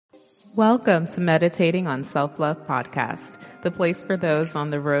Welcome to Meditating on Self-Love Podcast, the place for those on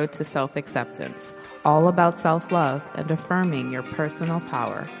the road to self-acceptance, all about self-love and affirming your personal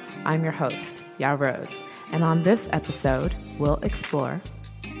power. I'm your host, Ya Rose, and on this episode, we'll explore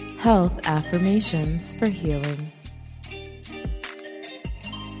health affirmations for healing.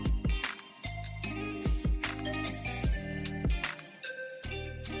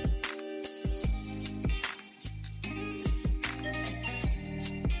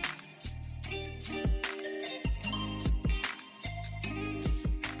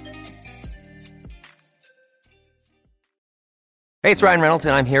 Hey, it's Ryan Reynolds,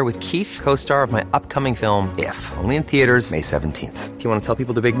 and I'm here with Keith, co-star of my upcoming film, If, only in theaters May 17th. Do you want to tell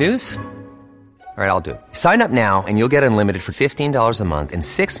people the big news? All right, I'll do it. Sign up now and you'll get unlimited for $15 a month and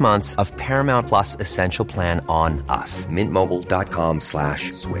 6 months of Paramount Plus Essential Plan on us.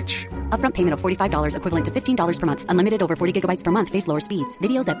 MintMobile.com/switch. Upfront payment of $45 equivalent to $15 per month. Unlimited over 40 gigabytes per month. Face lower speeds.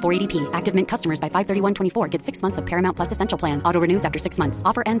 Videos at 480p. Active Mint customers by 531.24 get 6 months of Paramount Plus Essential Plan. Auto renews after 6 months.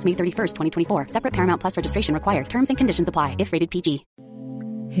 Offer ends May 31st, 2024. Separate Paramount Plus registration required. Terms and conditions apply if rated PG.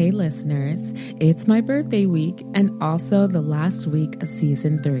 Hey listeners, it's my birthday week and also the last week of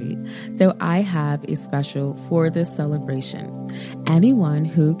season 3. So I have a special for this celebration. Anyone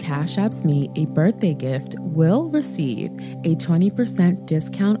who Cash Apps me a birthday gift will receive a 20%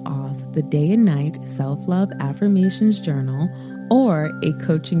 discount off the Day and Night Self-Love Affirmations Journal or a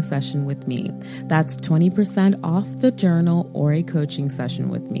coaching session with me. That's 20% off the journal or a coaching session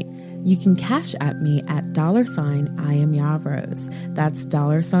with me. You can Cash App me at $I am Ya Rose. That's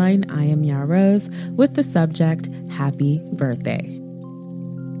 $I am Ya Rose with the subject Happy Birthday.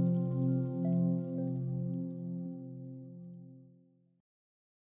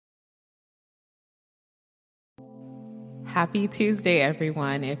 Happy Tuesday,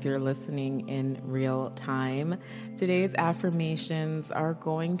 everyone, if you're listening in real time. Today's affirmations are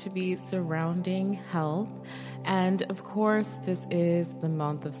going to be surrounding health. And of course, this is the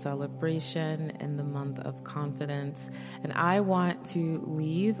month of celebration and the month of confidence. And I want to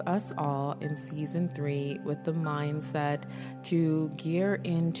leave us all in season 3 with the mindset to gear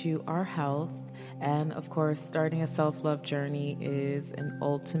into our health. And of course, starting a self-love journey is an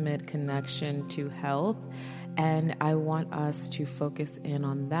ultimate connection to health. And I want us to focus in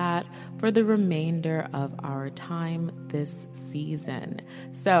on that for the remainder of our time this season.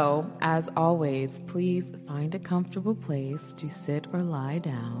 So, as always, please find a comfortable place to sit or lie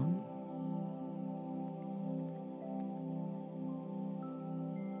down.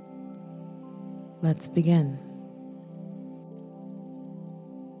 Let's begin.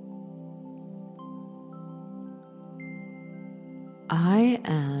 I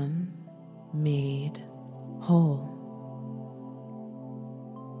am made whole.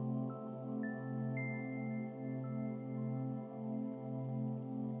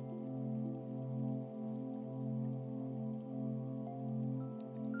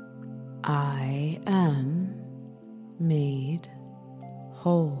 I am made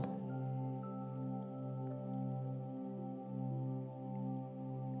whole.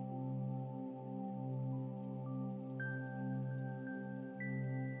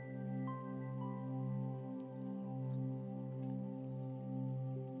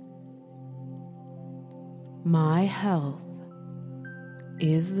 My health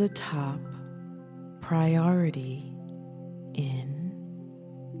is the top priority in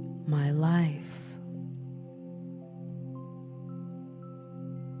my life.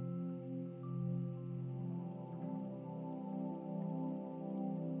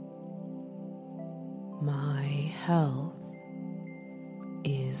 My health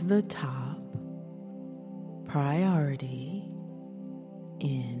is the top priority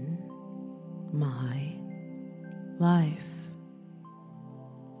in my life.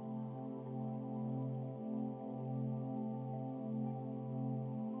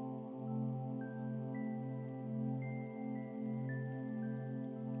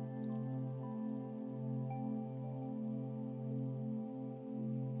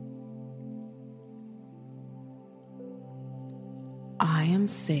 I am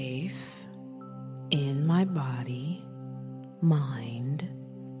safe in my body, mind,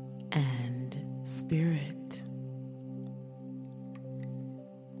 and spirit.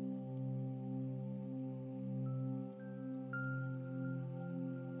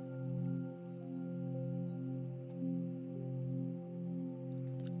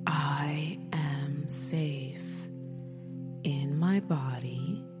 I am safe in my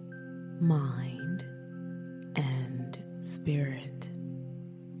body, mind, and spirit.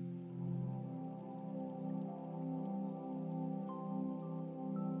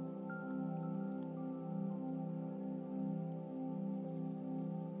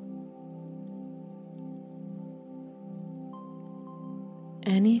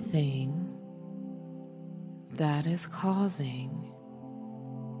 anything that is causing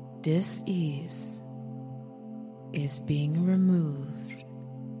dis-ease is being removed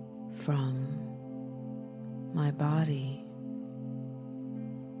from my body.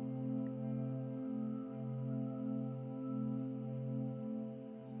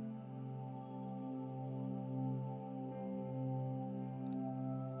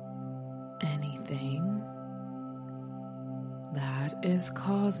 Anything that is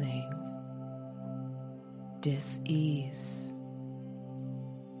causing dis-ease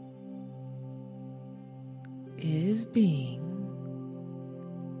is being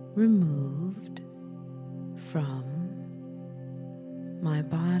removed from my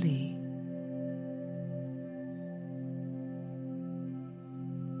body.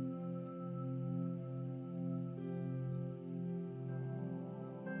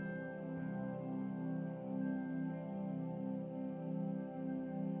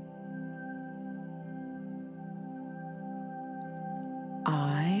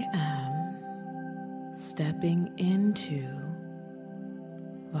 I am stepping into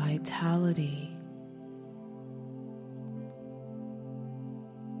vitality.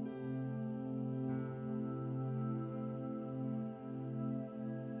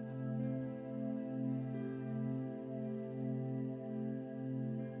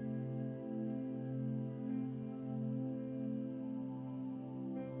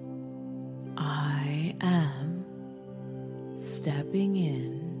 I am stepping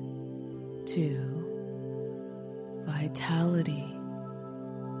in to vitality.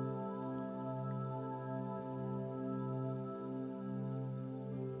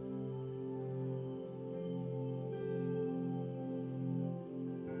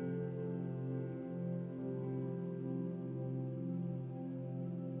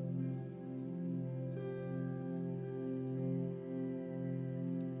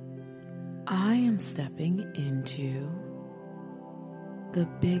 I am stepping into the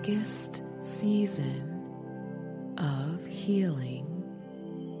biggest season of healing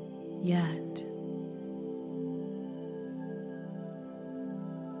yet.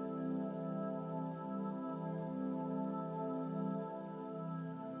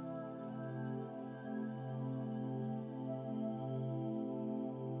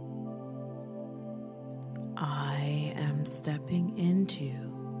 I am stepping into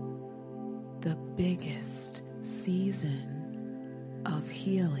the biggest season of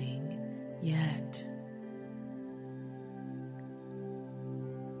healing yet.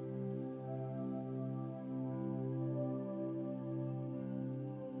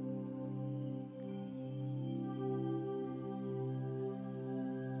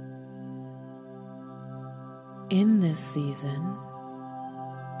 In this season,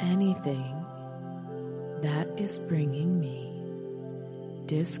 anything that is bringing me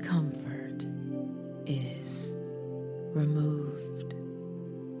discomfort is removed.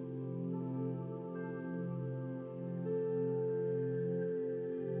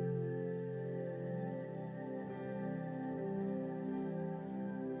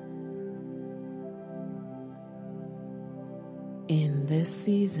 In this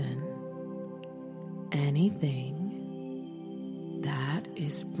season, anything that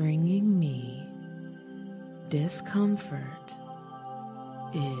is bringing me discomfort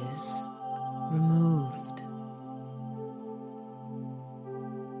is removed.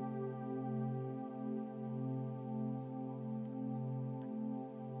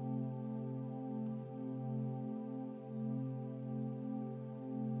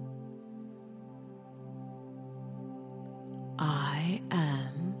 I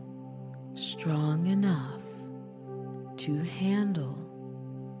am strong enough to handle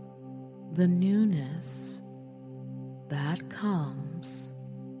the newness that comes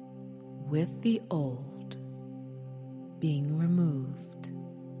with the old being removed.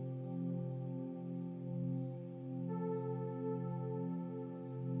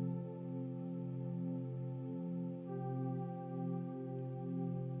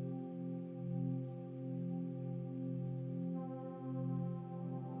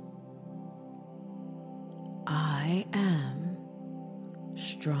 I am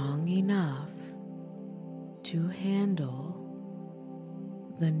strong enough to handle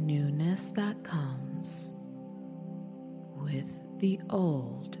the newness that comes with the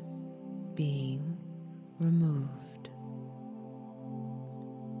old being removed.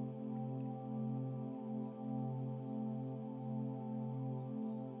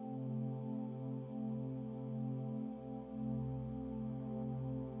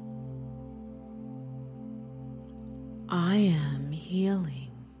 I am healing.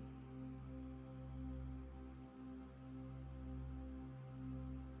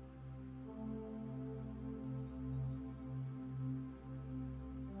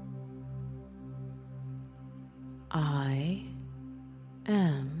 I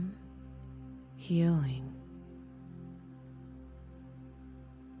am healing.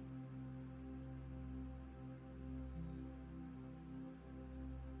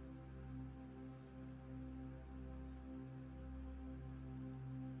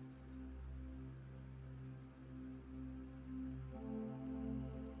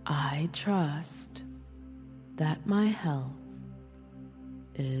 I trust that my health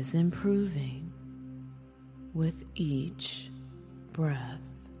is improving with each breath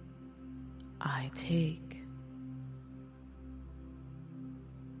I take.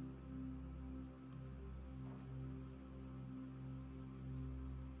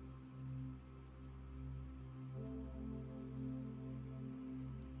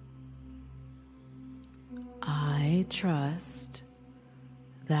 I trust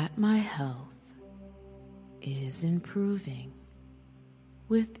that my health is improving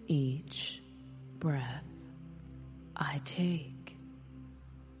with each breath I take.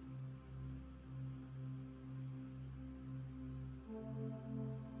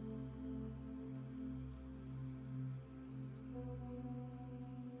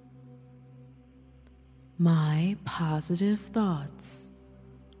 My positive thoughts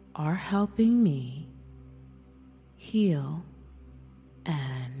are helping me heal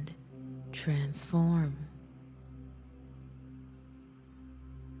and transform.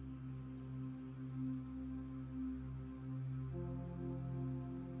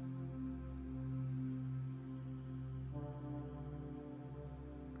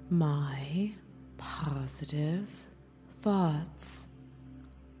 My positive thoughts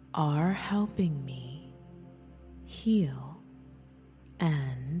are helping me heal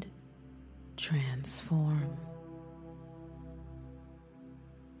and transform.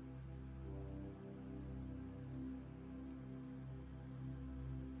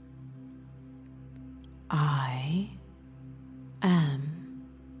 I am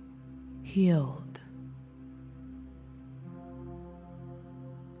healed.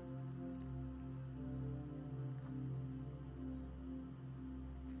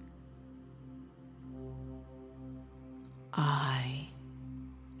 I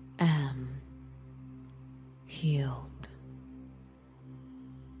am healed.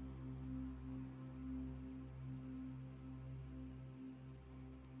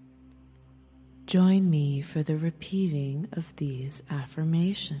 Join me for the repeating of these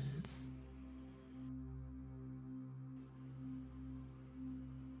affirmations.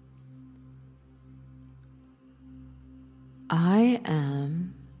 I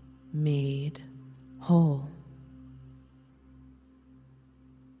am made whole.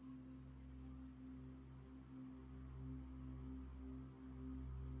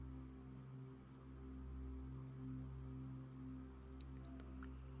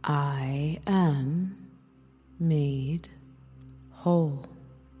 I am made whole.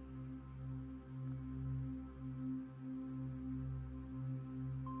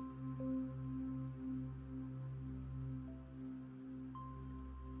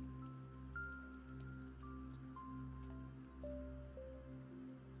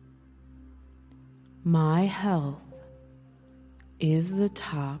 My health is the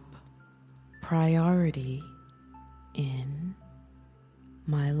top priority in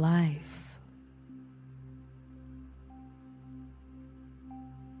my life.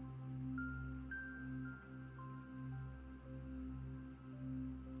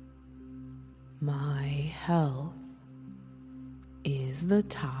 My health is the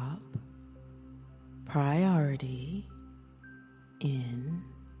top priority in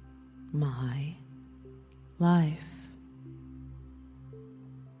my life.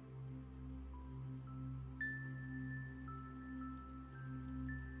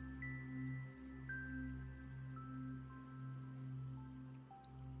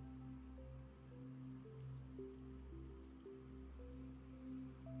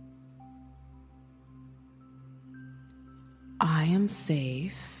 I am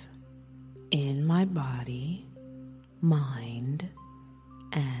safe in my body, mind,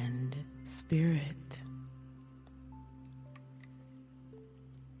 and spirit.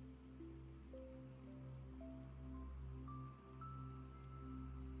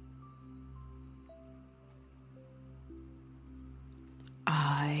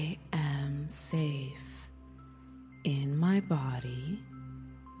 I am safe in my body,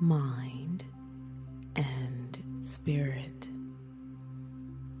 mind, and spirit.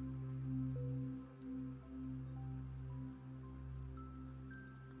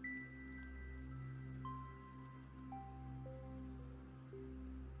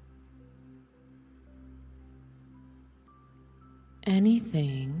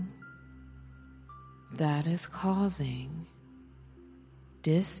 Anything that is causing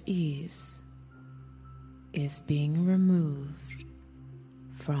dis-ease is being removed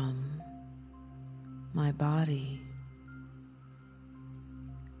from my body.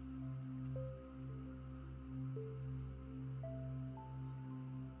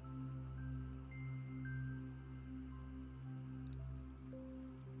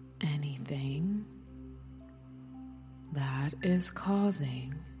 Anything that is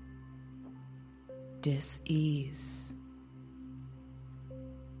causing dis-ease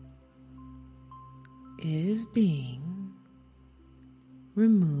is being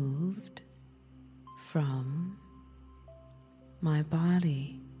removed from my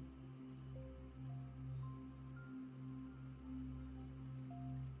body.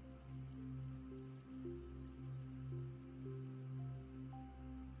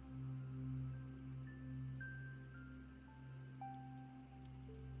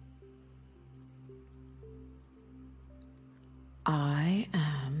 I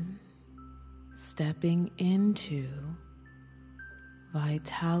am stepping into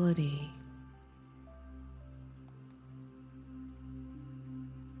vitality.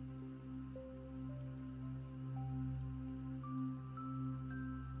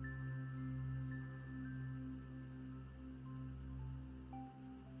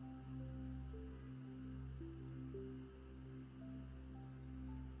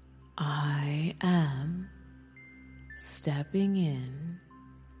 I am stepping in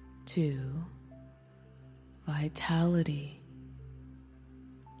to vitality.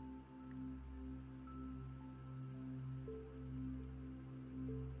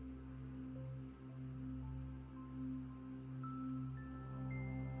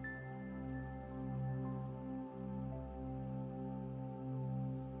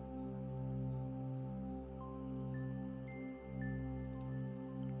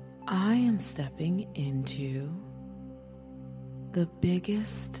 I am stepping into the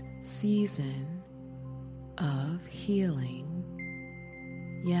biggest season of healing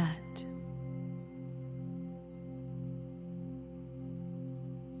yet.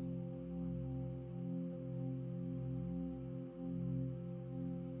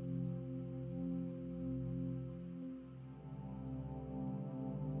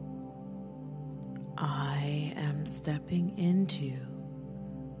 I am stepping into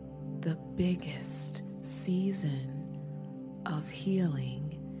the biggest season of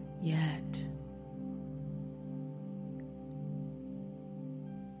healing yet.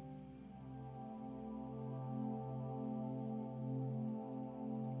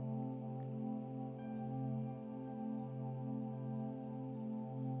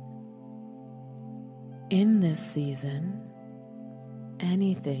 In this season,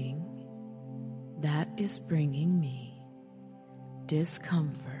 anything that is bringing me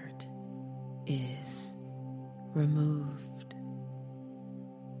discomfort is removed.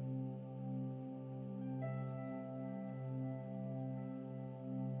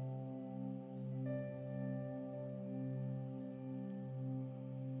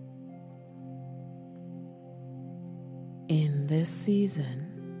 In this season,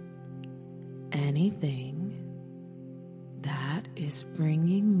 anything that is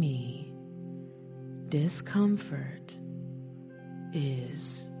bringing me discomfort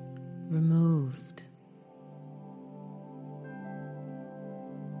is removed.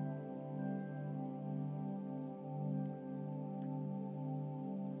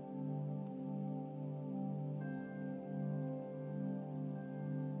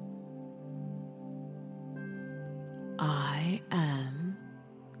 I am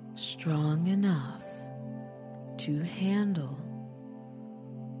strong enough to handle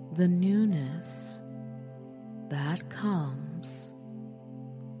the newness that comes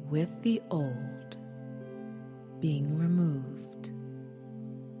with the old being removed.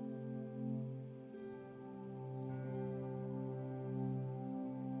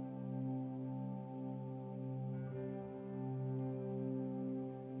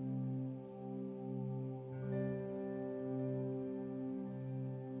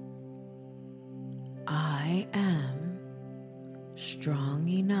 I am strong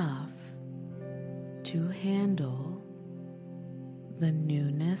enough to handle the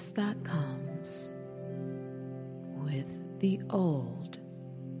newness that comes with the old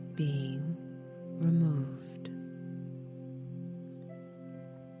being removed.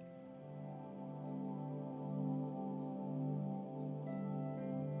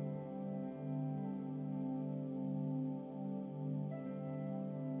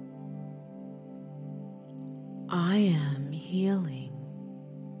 I am healing.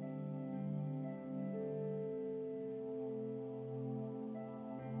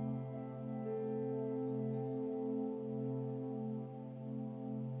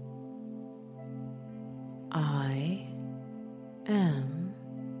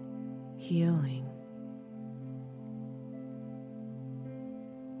 healing.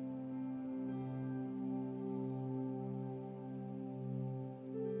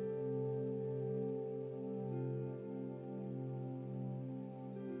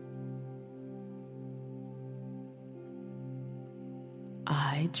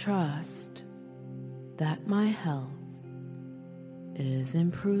 I trust that my health is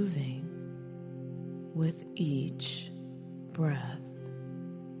improving with each breath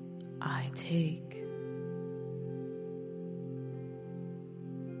I take.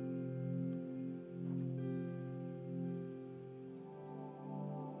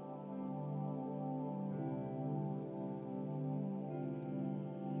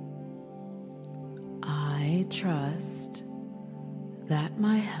 I trust that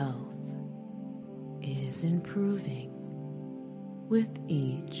my health is improving with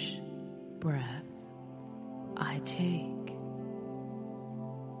each breath I take.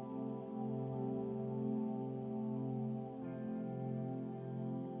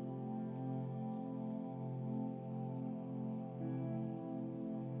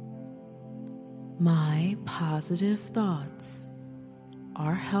 My positive thoughts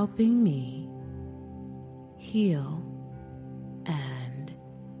are helping me heal and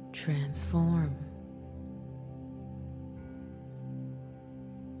transform.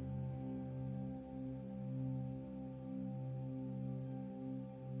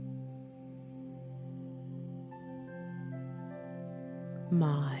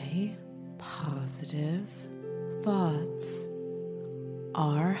 My positive thoughts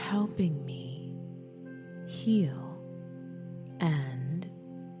are helping me heal and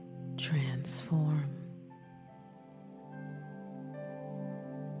transform.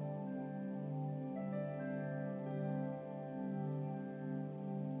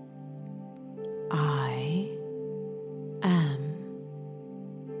 I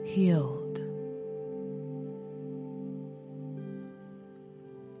am healed.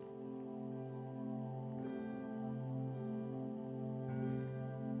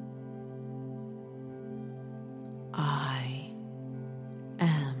 I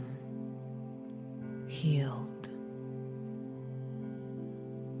am healed.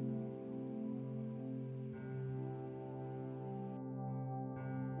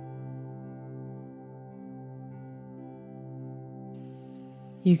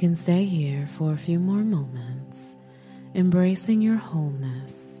 You can stay here for a few more moments, embracing your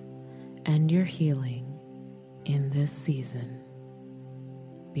wholeness and your healing in this season.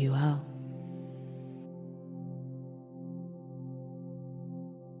 Be well.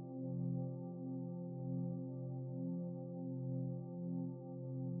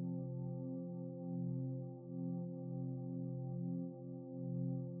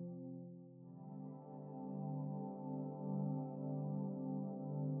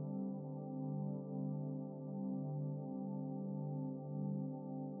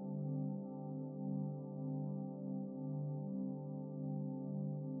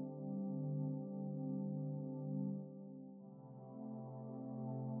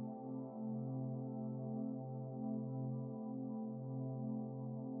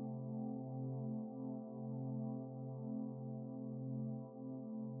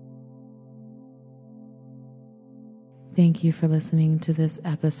 Thank you for listening to this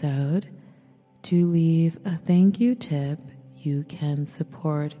episode. To leave a thank you tip, you can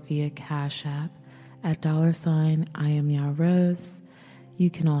support via Cash App at $I am Rose. You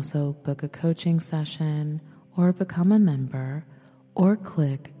can also book a coaching session or become a member, or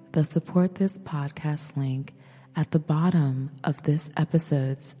click the Support This Podcast link at the bottom of this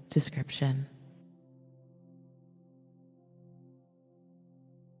episode's description.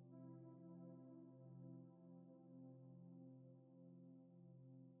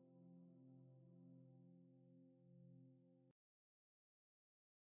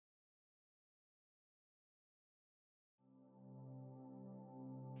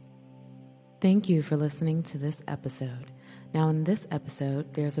 Thank you for listening to this episode. Now, in this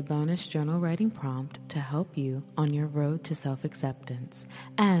episode, there's a bonus journal writing prompt to help you on your road to self-acceptance.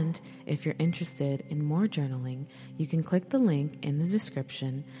 And if you're interested in more journaling, you can click the link in the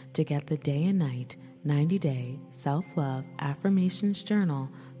description to get the Day and Night 90-Day Self-Love Affirmations Journal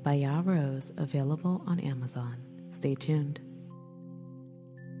by Ya Rose, available on Amazon. Stay tuned.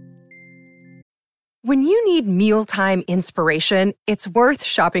 When you need mealtime inspiration, it's worth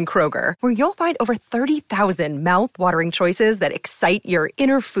shopping Kroger, where you'll find over 30,000 mouth-watering choices that excite your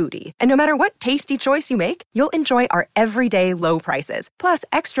inner foodie. And no matter what tasty choice you make, you'll enjoy our everyday low prices, plus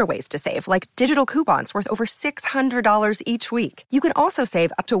extra ways to save, like digital coupons worth over $600 each week. You can also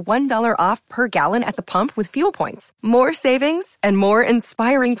save up to $1 off per gallon at the pump with fuel points. More savings and more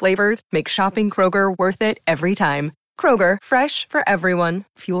inspiring flavors make shopping Kroger worth it every time. Kroger, fresh for everyone.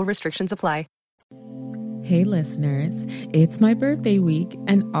 Fuel restrictions apply. Hey listeners, it's my birthday week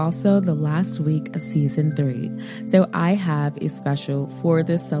and also the last week of season 3. So I have a special for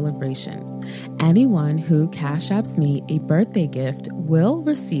this celebration. Anyone who Cash Apps me a birthday gift will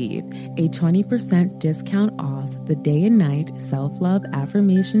receive a 20% discount off the Day and Night Self-Love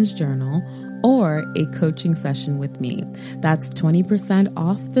Affirmations Journal or a coaching session with me. That's 20%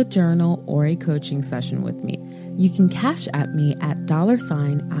 off the journal or a coaching session with me. You can Cash App me at $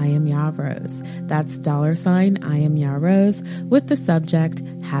 I am Yarose. That's $ I am Yarose with the subject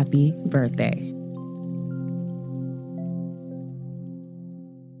Happy Birthday.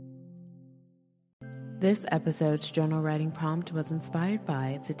 This episode's journal writing prompt was inspired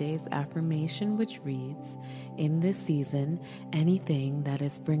by today's affirmation, which reads, "In this season, anything that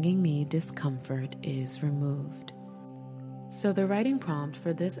is bringing me discomfort is removed." So the writing prompt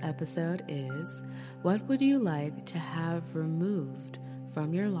for this episode is, what would you like to have removed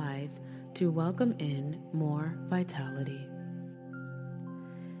from your life to welcome in more vitality?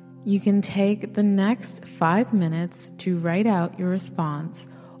 You can take the next 5 minutes to write out your response,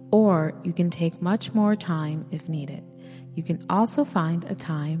 or you can take much more time if needed. You can also find a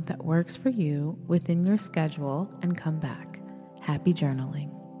time that works for you within your schedule and come back. Happy journaling.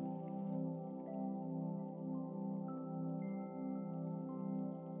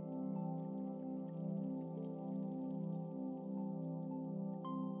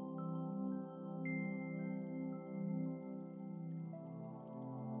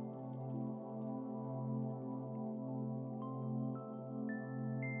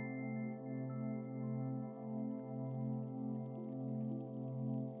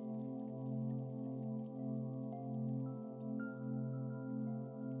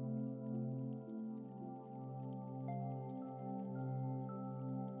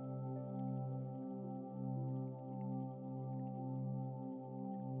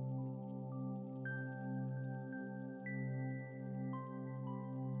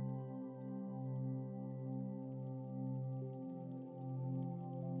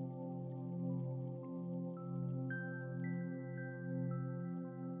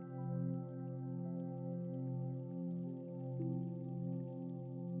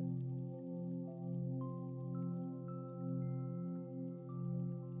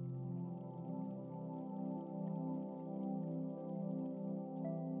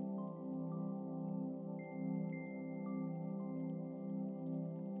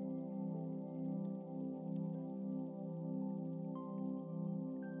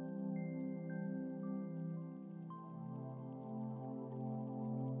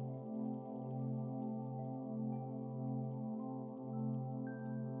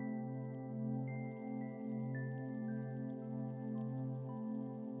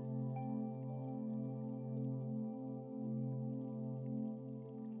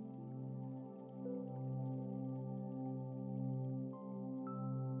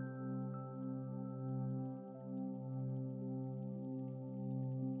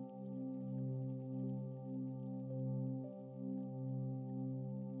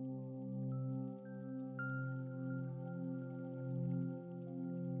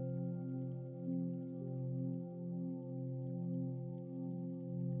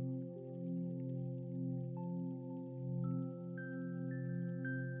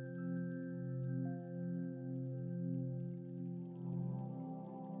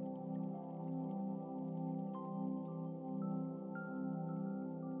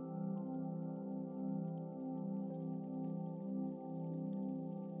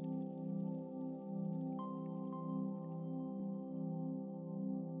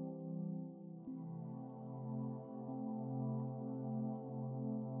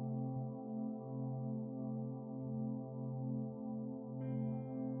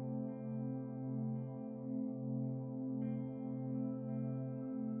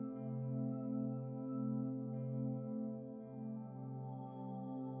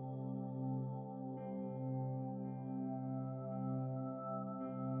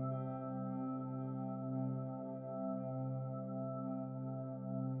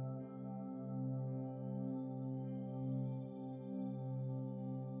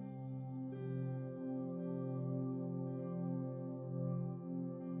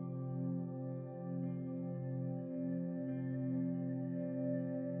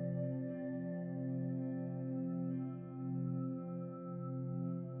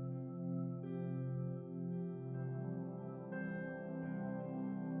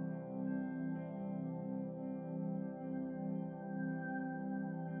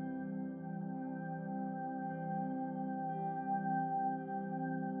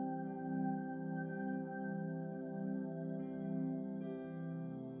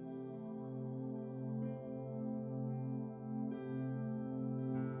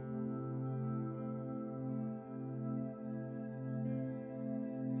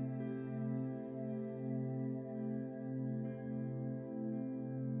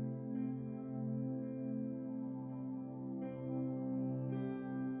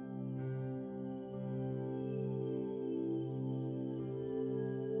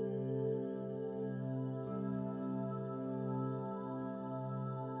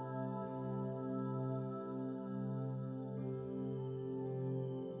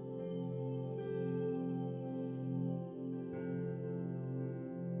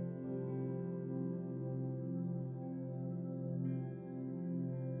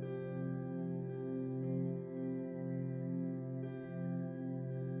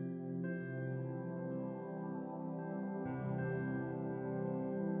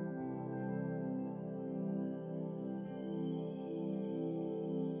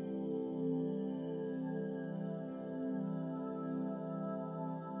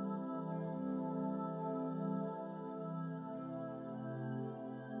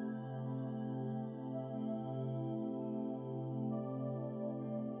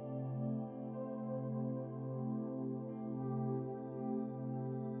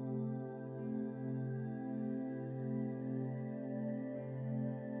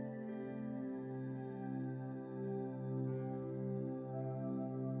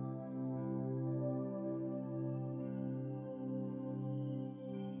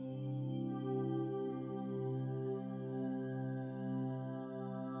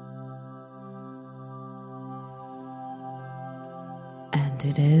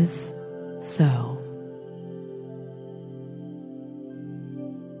 And it is so.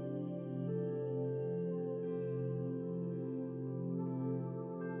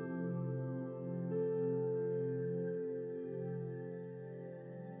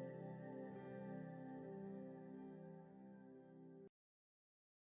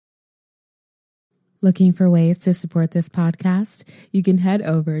 Looking for ways to support this podcast? You can head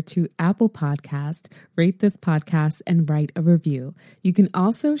over to Apple Podcast, rate this podcast, and write a review. You can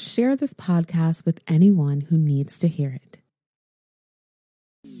also share this podcast with anyone who needs to hear it.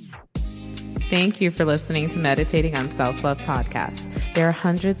 Thank you for listening to Meditating on Self-Love Podcast. There are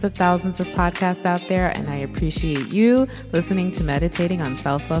hundreds of thousands of podcasts out there, and I appreciate you listening to Meditating on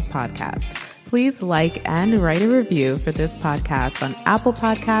Self-Love Podcast. Please like and write a review for this podcast on Apple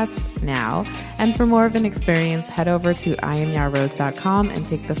Podcasts now. And for more of an experience, head over to IamYaRose.com and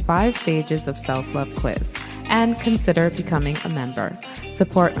take the 5 stages of self-love quiz and consider becoming a member.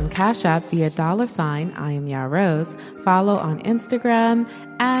 Support on Cash App via $IamYaRose, follow on Instagram,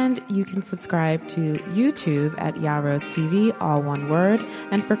 and you can subscribe to YouTube at Yarose TV, all one word.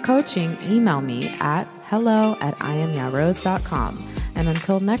 And for coaching, email me at hello@IamYaRose.com. And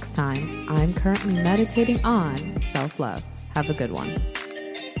until next time, I'm currently meditating on self-love. Have a good one.